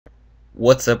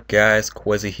What's up guys,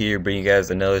 Qehzy here, bringing you guys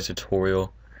another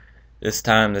tutorial. This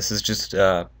time this is just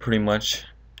pretty much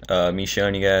me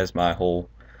showing you guys my whole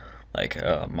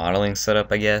modeling setup,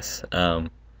 I guess.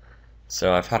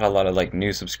 So I've had a lot of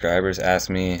new subscribers ask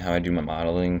me how I do my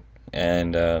modeling,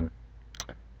 and a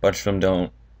bunch of them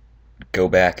don't go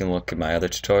back and look at my other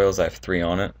tutorials. I have 3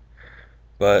 on it.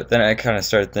 But then I kind of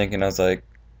started thinking, I was like,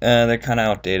 they're kind of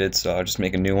outdated, so I'll just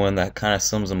make a new one that kind of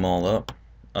sums them all up.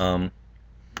 Um,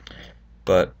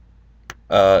 but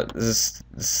this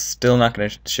is still not going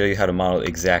to show you how to model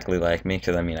exactly like me,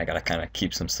 because I gotta kind of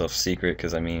keep some stuff secret,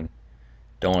 because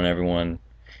don't want everyone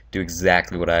do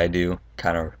exactly what I do.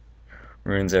 Kind of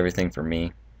ruins everything for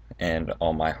me and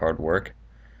all my hard work.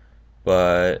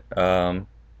 But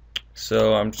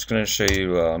so I'm just going to show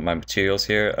you my materials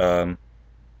here.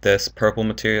 This purple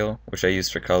material, which I use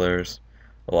for colors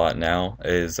a lot now,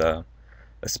 is a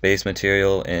space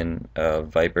material in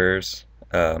Viper's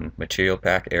material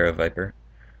pack, Era Viper.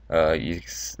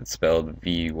 It's spelled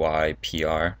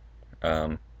VYPR.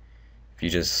 If you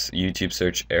just YouTube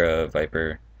search Era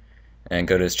Viper and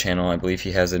go to his channel, I believe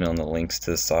he has it on the links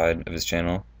to the side of his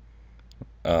channel.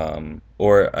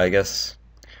 Or I guess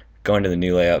going to the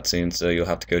new layout soon, so you'll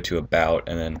have to go to About,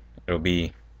 and then it'll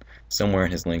be somewhere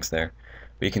in his links there.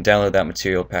 But you can download that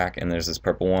material pack, and there's this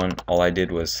purple one. All I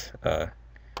did was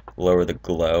lower the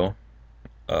glow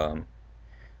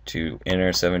to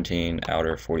inner 17,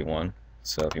 outer 41.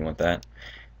 So if you want that.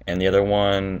 And the other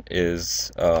one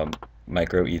is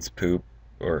Micro Eats Poop,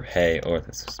 or Hay, or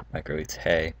this is Micro Eats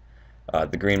Hay.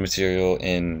 The green material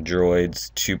in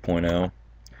Droids 2.0.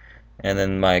 And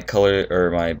then my color, or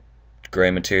my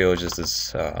gray material, is just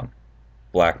this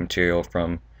black material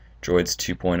from Droids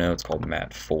 2.0. It's called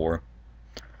Matte 4.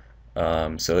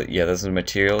 So yeah, those are the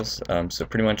materials. So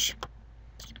pretty much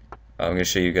I'm going to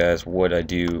show you guys what I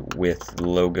do with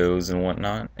logos and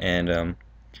whatnot. And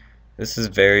this is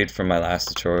varied from my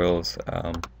last tutorials.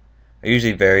 I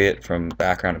usually vary it from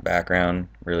background to background,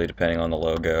 really depending on the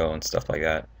logo and stuff like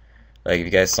that. Like if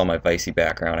you guys saw my Vicey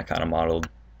background, I kind of modeled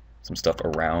some stuff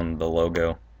around the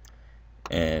logo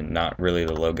and not really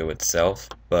the logo itself,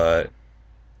 but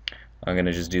I'm going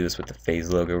to just do this with the phase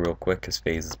logo real quick, because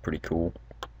phase is pretty cool.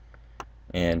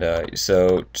 And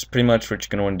so just pretty much what you're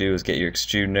going to want to do is get your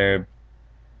extrude nib,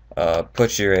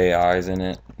 put your AIs in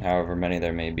it, however many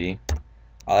there may be.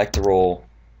 I like to roll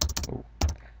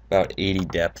about 80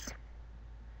 depth.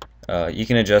 You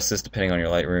can adjust this depending on your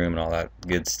Lightroom and all that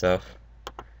good stuff,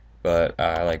 but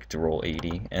I like to roll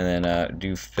 80. And then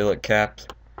do fillet caps,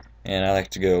 and I like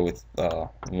to go with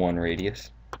 1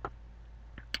 radius.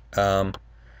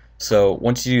 So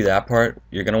once you do that part,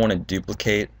 you're going to want to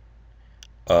duplicate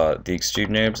the extrude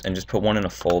nibs and just put one in a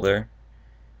folder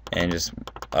and just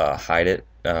hide it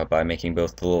by making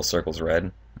both the little circles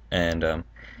red. And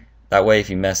that way if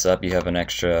you mess up, you have an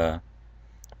extra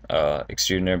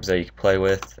extrude nibs that you can play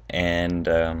with. And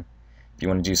if you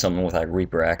want to do something with like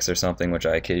Reaper X or something, which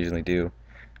I occasionally do,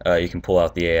 you can pull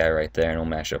out the AI right there and it'll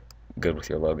match up good with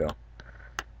your logo.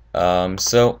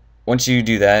 So once you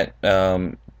do that,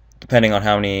 depending on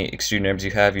how many extrude nibs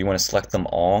you have, you want to select them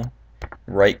all.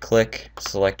 Right click,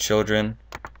 select children,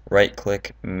 right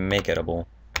click, make editable,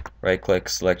 right click,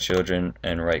 select children,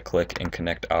 and right click and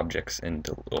connect objects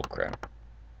into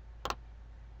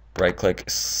right click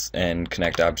and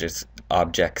connect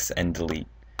objects and delete.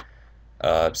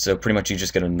 So pretty much you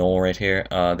just get a null right here.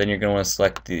 Then you're going to want to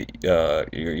select the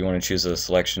you want to choose a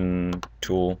selection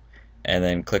tool, and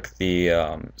then click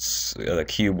the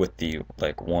cube with the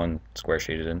one square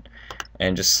shaded in,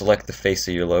 and just select the face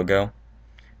of your logo.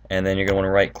 And then you're going to want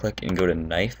to right click and go to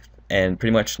knife, and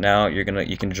pretty much now you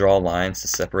can draw lines to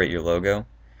separate your logo,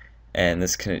 and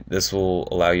this will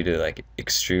allow you to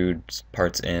extrude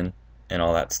parts in and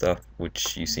all that stuff,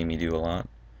 which you see me do a lot.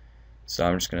 So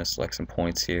I'm just going to select some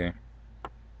points here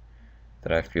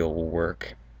that I feel will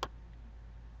work.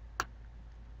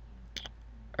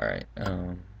 Alright,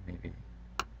 maybe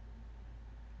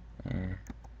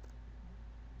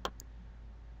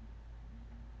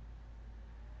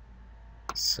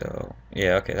so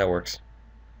yeah, okay, that works.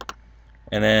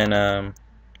 And then I'm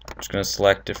just going to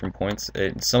select different points.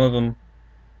 Some of them,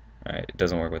 alright, it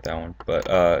doesn't work with that one,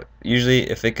 but usually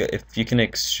if you can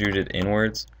extrude it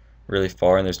inwards really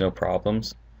far and there's no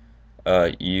problems,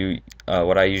 what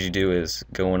I usually do is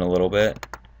go in a little bit,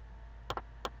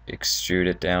 extrude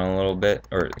it down a little bit,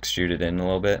 or extrude it in a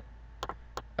little bit,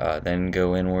 then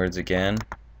go inwards again,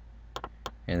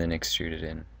 and then extrude it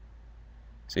in.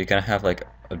 So you kind of have like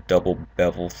a double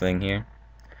bevel thing here,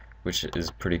 which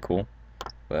is pretty cool.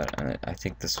 But I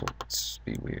think this will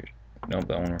be weird. Nope,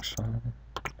 that one works fine.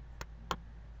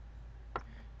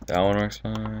 That one works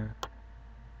fine.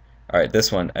 Alright,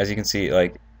 this one, as you can see,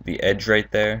 like the edge right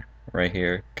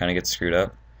here, kind of gets screwed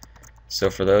up. So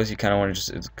for those, you kind of want to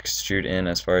just extrude in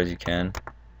as far as you can,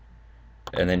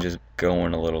 and then just go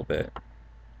in a little bit.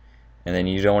 And then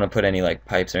you don't want to put any like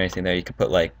pipes or anything there. You could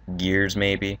put like gears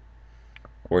maybe,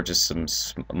 or just some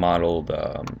modeled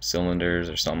cylinders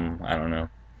or something. I don't know.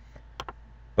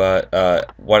 But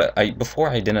before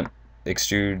I didn't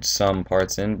extrude some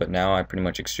parts in, but now I pretty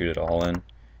much extrude it all in,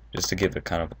 just to give it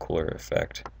kind of a cooler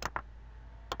effect.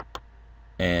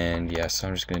 And yeah, so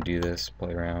I'm just gonna do this,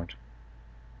 play around.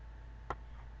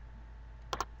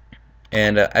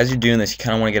 And as you're doing this, you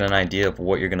kind of want to get an idea of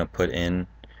what you're gonna put in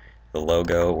the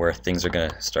logo, where things are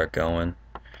gonna start going.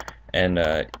 And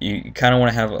you kind of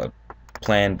want to have a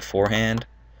plan beforehand,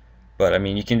 but I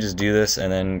mean, you can just do this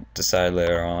and then decide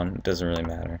later on. It doesn't really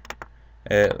matter.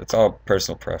 It's all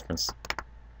personal preference.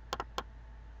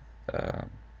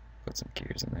 Put some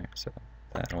gears in there, so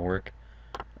that'll work.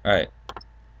 Alright,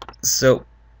 so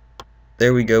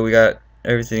there we go. We got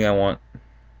everything I want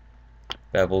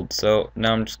beveled. So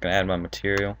now I'm just gonna add my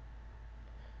material.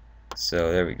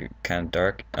 So there we go, kind of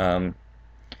dark.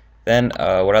 Then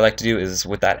what I like to do is,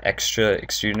 with that extra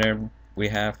extruder we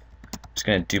have, I'm just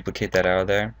gonna duplicate that out of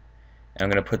there, and I'm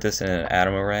gonna put this in an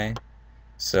atom array.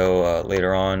 So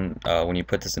later on, when you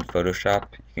put this in Photoshop,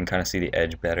 you can kind of see the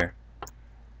edge better.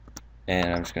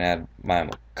 And I'm just gonna add my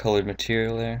colored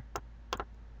material there.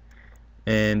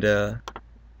 And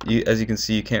as you can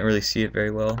see, you can't really see it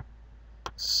very well.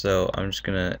 So I'm just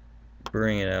gonna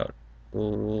bring it out a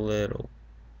little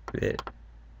bit.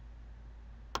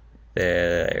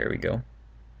 There we go.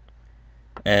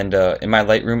 And in my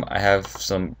Lightroom, I have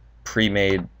some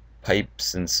pre-made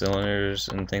pipes and cylinders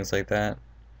and things like that,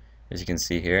 as you can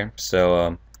see here.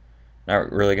 So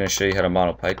not really going to show you how to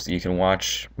model pipes. You can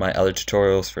watch my other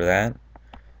tutorials for that.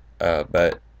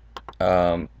 But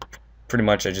pretty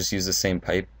much I just use the same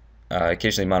pipe. I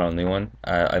occasionally model a new one.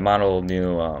 I model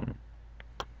new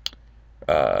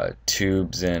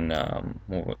tubes and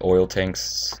oil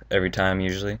tanks every time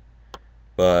usually.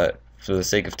 But for the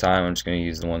sake of time, I'm just going to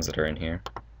use the ones that are in here.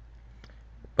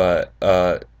 But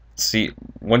see,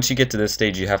 once you get to this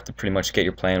stage, you have to pretty much get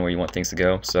your plan where you want things to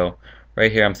go. So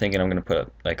right here, I'm thinking I'm going to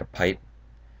put like a pipe.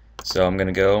 So I'm going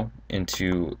to go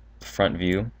into front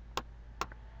view,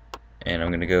 and I'm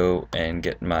going to go and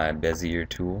get my Bezier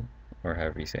tool, or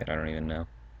however you say it, I don't even know.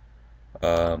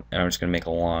 And I'm just going to make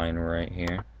a line right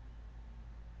here.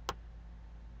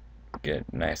 Get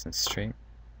it nice and straight.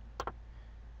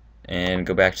 And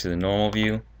go back to the normal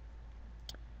view,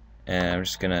 and I'm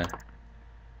just gonna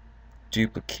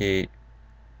duplicate.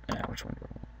 Which one do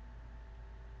I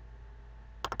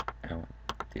want? I want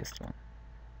this one.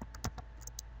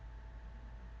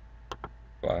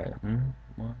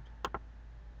 What?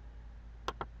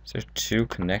 Is there two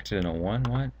connected in a one?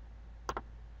 What?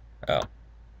 Oh,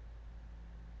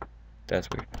 that's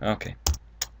weird. Okay.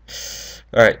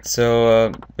 All right.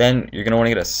 So then you're gonna want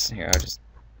to get a here.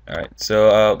 Alright,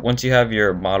 so once you have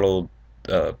your modeled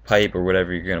pipe or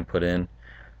whatever you're going to put in,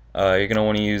 you're going to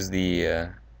want to use the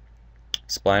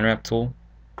Spline Wrap tool,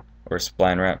 or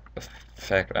Spline Wrap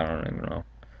effect, I don't even know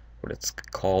what it's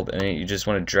called, and you just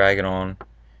want to drag it on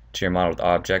to your modeled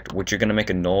object, which you're going to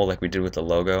make a null like we did with the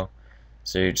logo.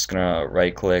 So you're just going to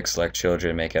right click, select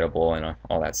children, make editable, and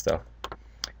all that stuff.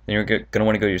 Then you're going to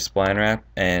want to go to your Spline Wrap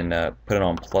and put it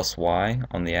on +Y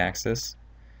on the axis.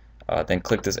 Then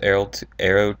click this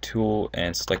arrow tool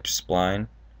and select your spline,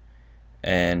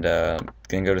 and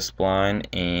then go to spline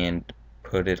and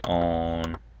put it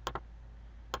on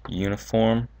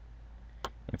uniform.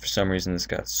 And for some reason this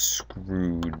got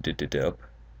screwed up.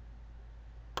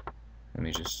 Let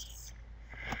me just,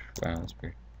 wow, that's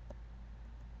weird.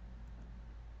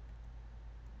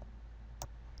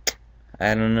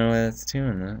 I don't know why that's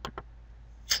doing that.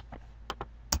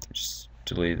 Just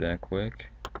delete that quick.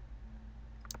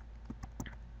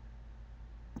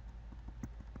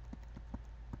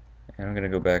 And I'm gonna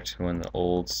go back to when the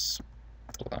old.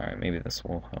 Alright, maybe this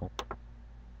will help.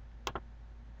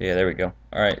 Yeah, there we go.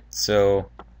 Alright, so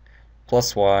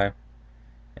 +Y,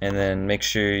 and then make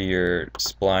sure your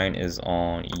spline is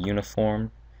on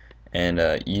uniform.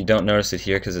 And you don't notice it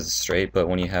here because it's straight, but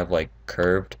when you have like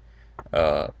curved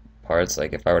parts,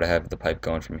 like if I were to have the pipe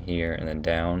going from here and then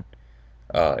down,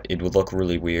 it would look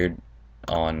really weird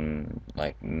on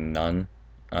like none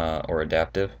or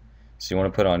adaptive. So you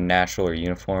want to put on natural or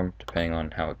uniform depending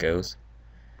on how it goes.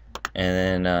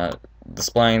 And then the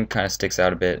spline kind of sticks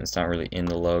out a bit, and it's not really in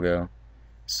the logo.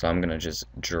 So I'm going to just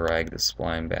drag the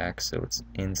spline back so it's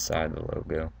inside the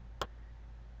logo.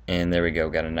 And there we go,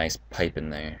 got a nice pipe in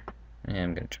there. And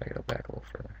I'm going to drag it back a little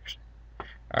further actually.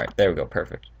 Alright, there we go,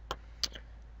 perfect.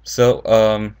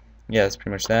 Yeah, that's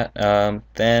pretty much that.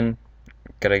 Then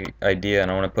got an idea, and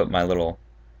I want to put my little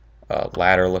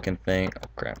ladder looking thing. Oh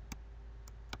crap!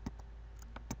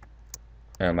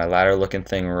 My ladder looking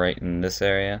thing right in this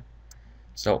area.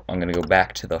 So I'm gonna go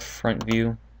back to the front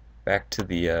view, back to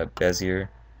the Bezier.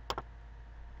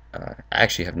 I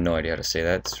actually have no idea how to say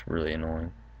that. It's really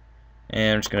annoying.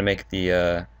 And I'm just gonna make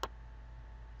the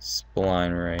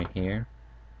spline right here.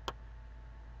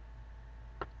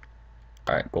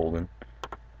 All right, golden.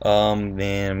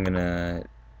 Then I'm gonna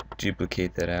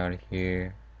duplicate that out of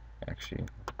here. Actually,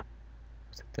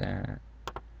 was it that?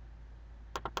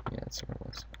 Yeah, that's what it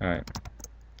was. All right.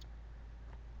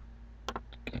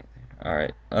 Okay. All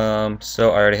right.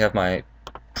 So I already have my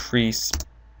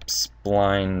pre-spline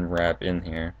wrap in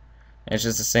here. And it's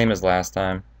just the same as last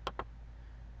time.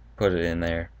 Put it in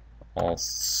there, all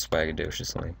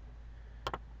swagadociously.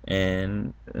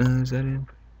 And is that it?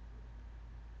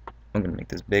 I'm gonna make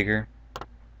this bigger.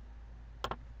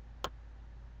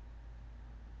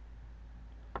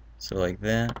 So like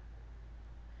that.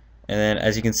 And then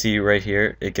as you can see right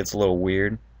here, it gets a little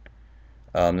weird.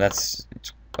 That's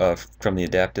from the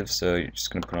adaptive, so you're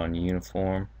just gonna put on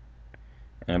uniform.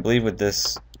 And I believe with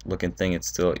this looking thing, it's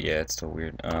still, yeah, it's still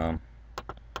weird.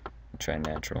 Try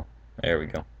natural. There we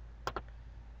go.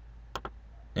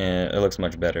 And it looks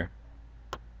much better.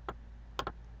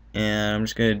 And I'm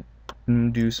just gonna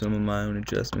do some of my own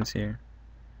adjustments here.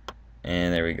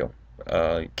 And there we go.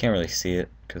 You can't really see it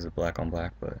because of black on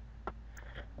black, but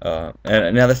and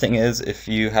another thing is, if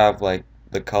you have like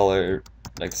the color,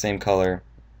 like the same color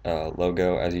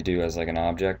logo as you do as like an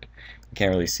object, you can't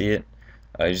really see it.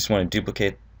 You just want to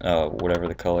duplicate whatever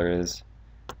the color is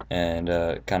and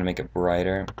kind of make it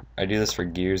brighter. I do this for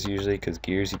gears usually, because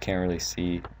gears you can't really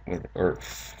see with, or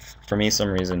for me some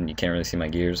reason you can't really see my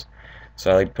gears,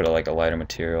 so I like to put like a lighter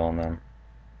material on them.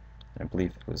 I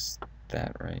believe it was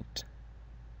that right.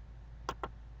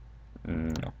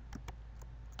 No.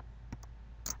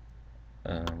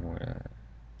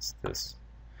 What's this?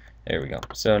 There we go.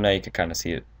 So now you can kind of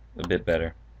see it a bit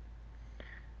better.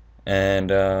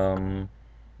 And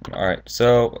alright,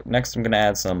 so next I'm going to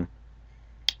add some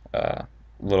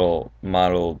little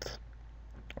modeled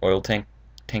oil tanker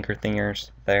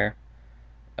thingers there.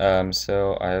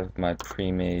 So I have my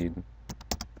pre-made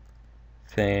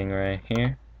thing right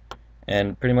here.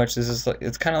 And pretty much this is like,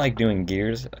 it's kind of like doing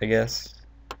gears, I guess.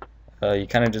 You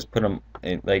kind of just put them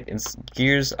in, like in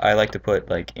gears. I like to put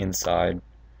like inside,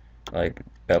 like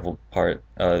bevel part.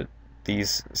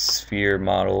 These sphere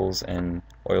models and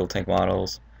oil tank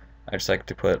models, I just like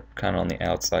to put kind of on the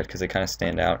outside because they kind of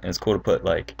stand out, and it's cool to put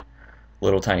like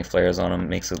little tiny flares on them.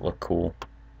 Makes it look cool.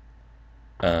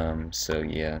 So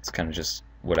yeah, it's kind of just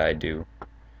what I do.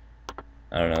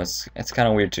 I don't know. It's kind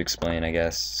of weird to explain, I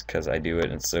guess, because I do it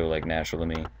and it's so like natural to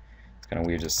me. It's kind of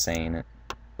weird just saying it,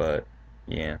 but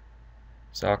yeah.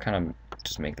 So I'll kind of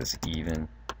just make this even,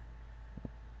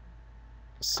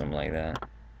 something like that.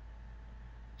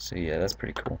 So yeah, that's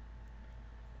pretty cool.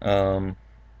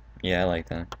 Yeah, I like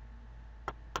that.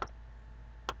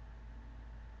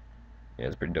 Yeah,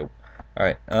 it's pretty dope.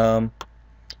 Alright, the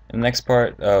next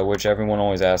part, which everyone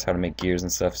always asks how to make gears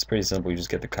and stuff, it's pretty simple. You just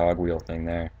get the cogwheel thing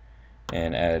there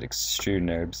and add extrude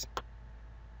nubs,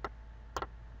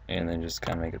 and then just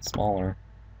kind of make it smaller.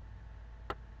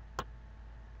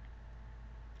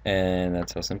 And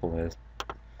that's how simple it is.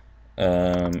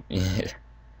 Yeah.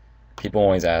 People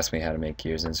always ask me how to make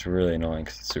gears, and it's really annoying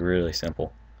because it's really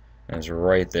simple. And it's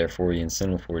right there for you in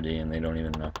Cinema 4D, and they don't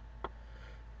even know.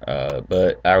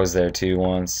 But I was there too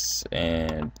once,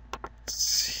 and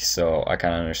so I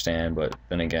kind of understand, but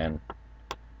then again,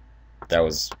 that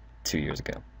was 2 years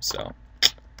ago, so.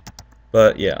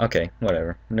 But yeah, okay,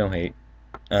 whatever. No hate.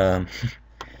 Um,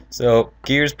 so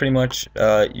gears, pretty much,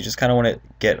 you just kind of want to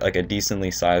get like a decently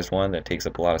sized one that takes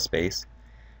up a lot of space,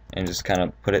 and just kind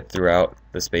of put it throughout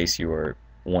the space you are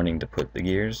wanting to put the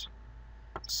gears.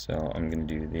 So I'm going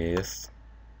to do this.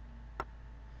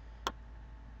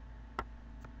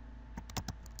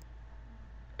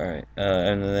 Alright,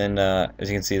 and then as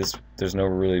you can see, there's no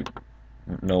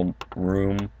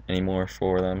room anymore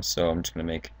for them, so I'm just going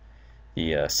to make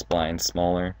the spline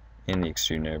smaller in the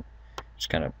extrude node. Just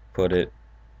kind of put it,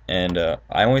 and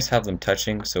I always have them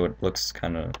touching so it looks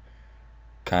kind of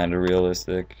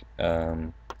realistic.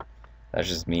 That's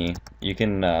just me. You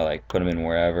can like put them in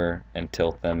wherever and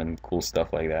tilt them and cool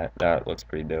stuff like that. That looks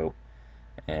pretty dope.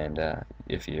 And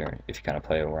if you kind of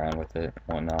play around with it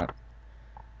and whatnot.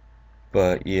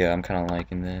 But yeah, I'm kind of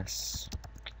liking this.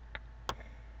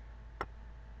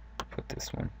 Put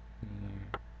this one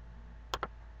here.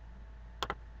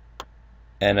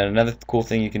 And another cool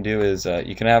thing you can do is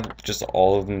you can have just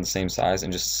all of them the same size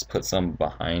and just put some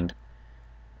behind,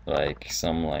 like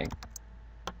some like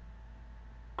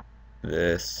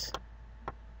this.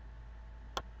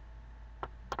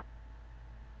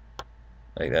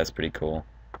 Like that's pretty cool.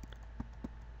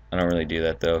 I don't really do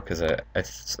that though because I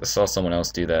saw someone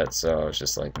else do that, so I was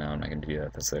just like, no, I'm not gonna do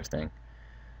that. That's their thing.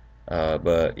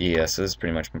 But yeah, so this is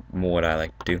pretty much what I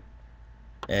like to do.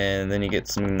 And then you get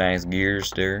some nice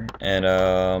gears there.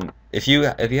 And if you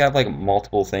have like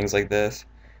multiple things like this,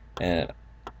 and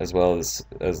as well as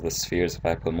the spheres, if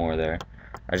I put more there,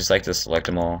 I just like to select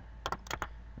them all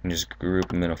and just group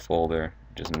them in a folder.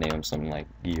 Just name them something like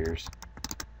gears.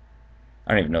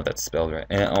 I don't even know if that's spelled right.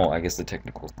 And oh, I guess the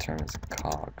technical term is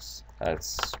cogs.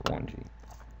 That's 1G.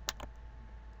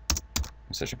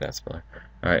 I'm such a bad speller.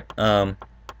 All right.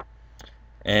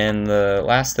 And the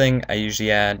last thing I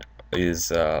usually add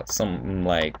is something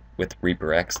like with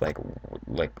Reaper X, like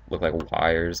look like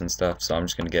wires and stuff. So I'm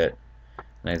just gonna get a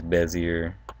nice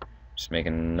bezier, just make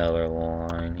another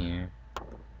line here.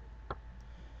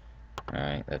 All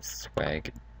right, that's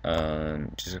swag.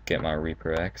 Just get my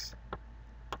Reaper X.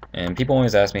 And people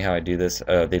always ask me how I do this.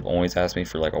 They've always asked me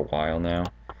for like a while now.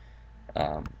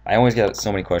 I always get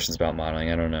so many questions about modeling.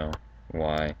 I don't know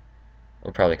why.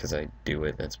 Well, probably because I do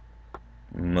it. That's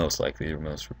most likely the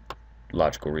most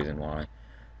logical reason why.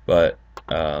 But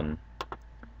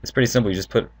it's pretty simple. You just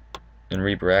put in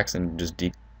Reaper X and just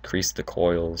decrease the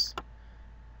coils.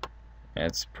 And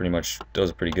it's pretty much,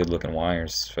 those are pretty good looking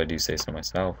wires, if I do say so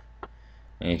myself.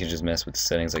 And you can just mess with the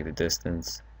settings like the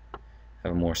distance,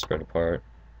 have them more spread apart.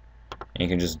 And you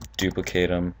can just duplicate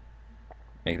them,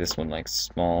 make this one like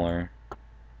smaller,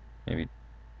 maybe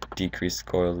decrease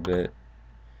the coils a bit.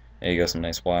 There you go, some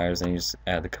nice wires, and you just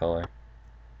add the color.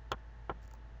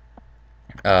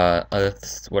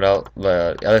 What else?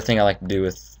 The other thing I like to do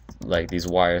with like these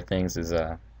wire things is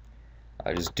I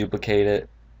just duplicate it,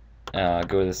 go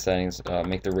to the settings,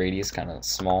 make the radius kind of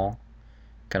small,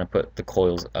 kind of put the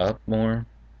coils up more.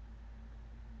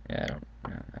 Yeah,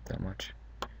 not that much.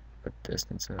 Put the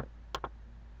distance up.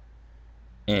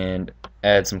 And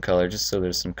add some color, just so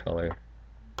there's some color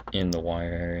in the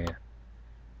wire area.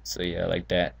 So yeah, like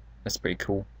that. That's pretty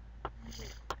cool.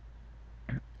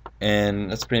 And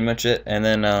that's pretty much it. And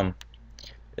then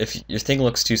if your thing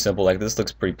looks too simple, like this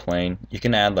looks pretty plain, you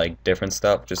can add like different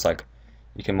stuff. Just like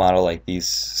you can model like these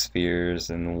spheres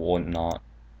and whatnot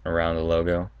around the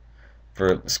logo.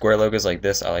 For square logos like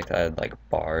this, I like to add like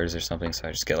bars or something. So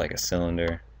I just get like a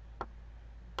cylinder,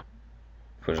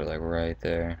 put it like right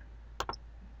there,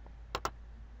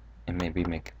 and maybe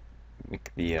make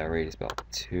the radius about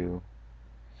 2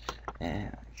 and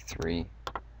like 3.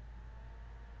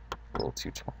 A little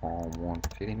too tall,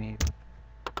 150 maybe.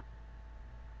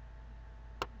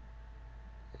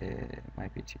 It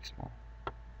might be too small.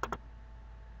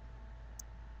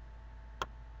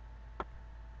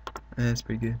 That's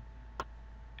pretty good.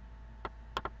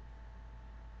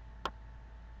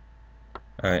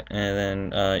 Alright,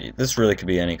 and then this really could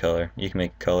be any color. You can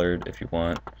make it colored if you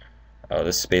want.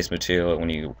 This space material, when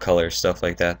you color stuff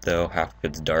like that though, half of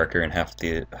it's darker and half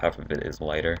of it is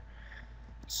lighter.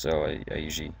 So I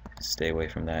usually stay away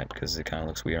from that because it kind of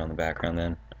looks weird on the background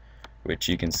then, which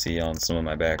you can see on some of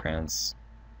my backgrounds.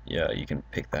 Yeah, you can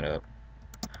pick that up.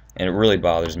 And it really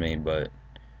bothers me, but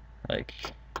like,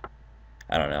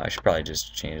 I don't know, I should probably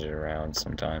just change it around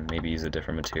sometime, maybe use a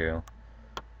different material.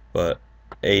 But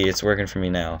hey, it's working for me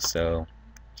now, so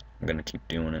I'm gonna keep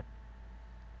doing it.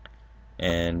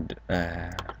 And I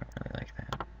don't really like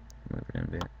that. Move it in a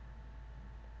bit.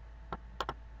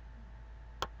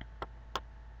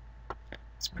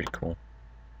 It's pretty cool.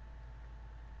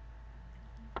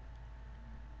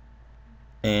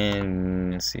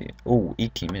 And let's see. Oh,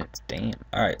 18 minutes. Damn.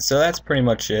 Alright, so that's pretty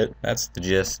much it. That's the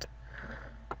gist.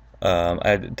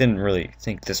 I didn't really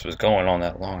think this was going on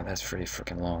that long. That's pretty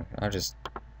freaking long. I'll just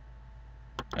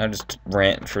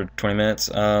rant for 20 minutes.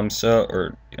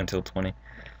 Or until 20.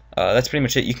 That's pretty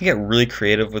much it. You can get really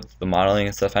creative with the modeling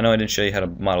and stuff. I know I didn't show you how to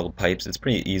model the pipes. It's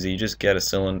pretty easy. You just get a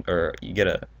cylinder, or you get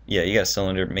a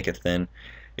cylinder, make it thin,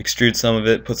 extrude some of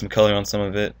it, put some color on some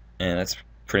of it, and that's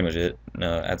pretty much it.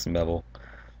 Add some bevel.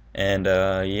 And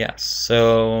yeah,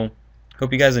 so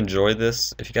hope you guys enjoyed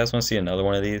this. If you guys want to see another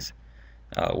one of these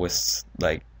with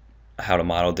like how to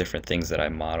model different things that I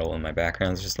model in my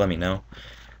backgrounds, just let me know.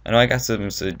 I know I got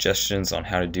some suggestions on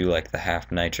how to do like the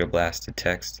half nitro blasted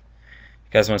text.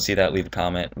 If you guys want to see that, leave a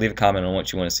comment. Leave a comment on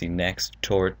what you want to see next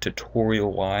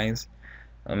tutorial wise.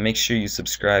 Make sure you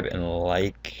subscribe and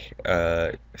like.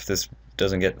 If this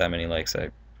doesn't get that many likes, I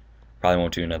probably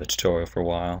won't do another tutorial for a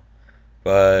while.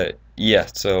 But Yeah,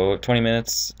 so 20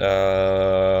 minutes.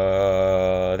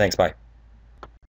 Thanks, bye.